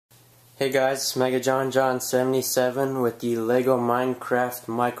Hey guys, it's MegaJohnJohn77 with the LEGO Minecraft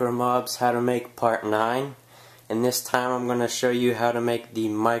Micro Mobs How to Make Part 9. And this time I'm going to show you how to make the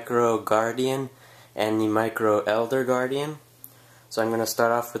Micro Guardian and the Micro Elder Guardian. So I'm going to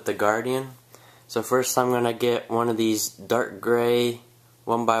start off with the Guardian. So first I'm going to get one of these dark gray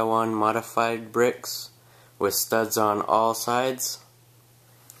 1x1 modified bricks with studs on all sides.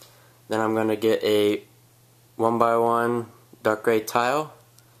 Then I'm going to get a 1x1 dark gray tile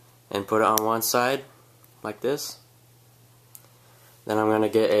and put it on one side like this. Then I'm going to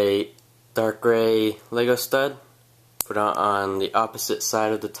get a dark gray Lego stud, put it on the opposite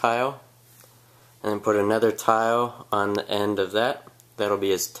side of the tile, and then put another tile on the end of that. That'll be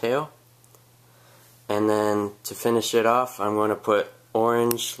his tail. And then to finish it off, I'm going to put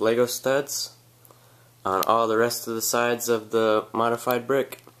orange Lego studs on all the rest of the sides of the modified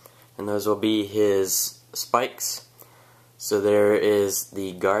brick, and those will be his spikes. So there is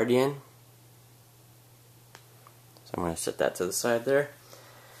the Guardian. So I'm going to set that to the side there.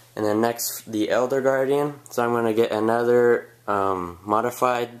 And then next, the Elder Guardian. So I'm going to get another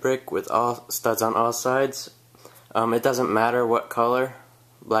modified brick with all studs on all sides. It doesn't matter what color.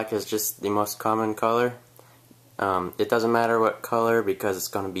 Black is just the most common color. It doesn't matter what color because it's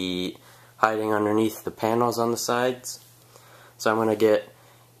going to be hiding underneath the panels on the sides. So I'm going to get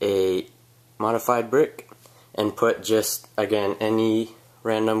a modified brick and put just, again, any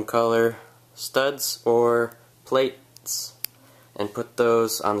random color studs or plates and put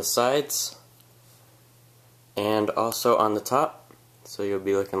those on the sides and also on the top, so you'll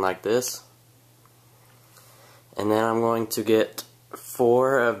be looking like this. And then I'm going to get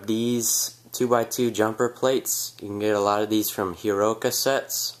 4 of these 2x2 jumper plates. You can get a lot of these from Hiroka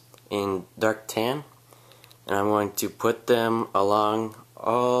sets in dark tan, and I'm going to put them along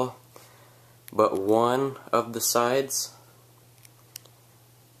all but one of the sides.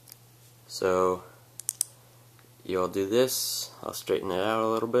 So you'll do this. I'll straighten it out a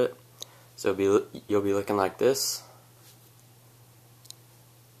little bit. So you'll be looking like this.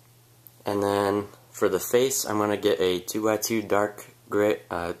 And then for the face, I'm gonna get a 2x2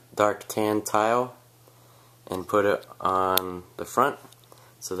 dark tan tile and put it on the front.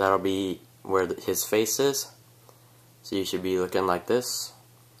 So that'll be where his face is. So you should be looking like this,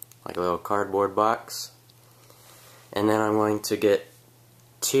 like a little cardboard box. And then I'm going to get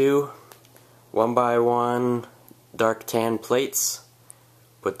 2 1x1 dark tan plates,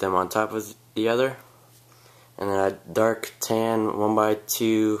 put them on top of the other, and then a dark tan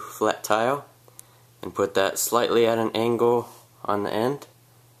 1x2 flat tile, and put that slightly at an angle on the end,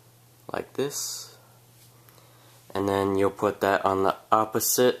 like this. And then you'll put that on the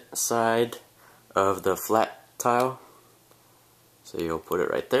opposite side of the flat tile. So you'll put it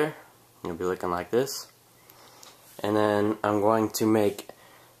right there. You'll be looking like this. And then I'm going to make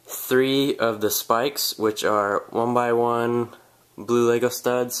 3 of the spikes, which are 1x1 blue Lego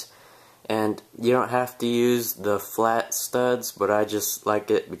studs. And you don't have to use the flat studs, but I just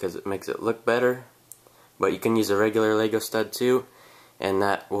like it because it makes it look better. But you can use a regular Lego stud too, and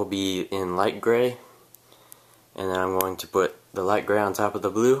that will be in light gray. And then I'm going to put the light gray on top of the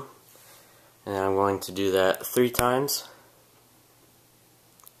blue. And then I'm going to do that 3 times.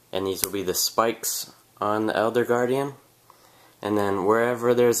 And these will be the spikes on the Elder Guardian. And then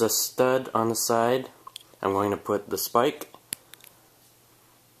wherever there's a stud on the side, I'm going to put the spike.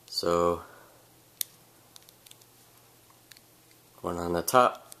 So 1 on the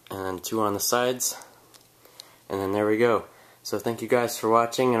top and then 2 on the sides. And then there we go. So thank you guys for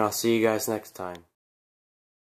watching, and I'll see you guys next time.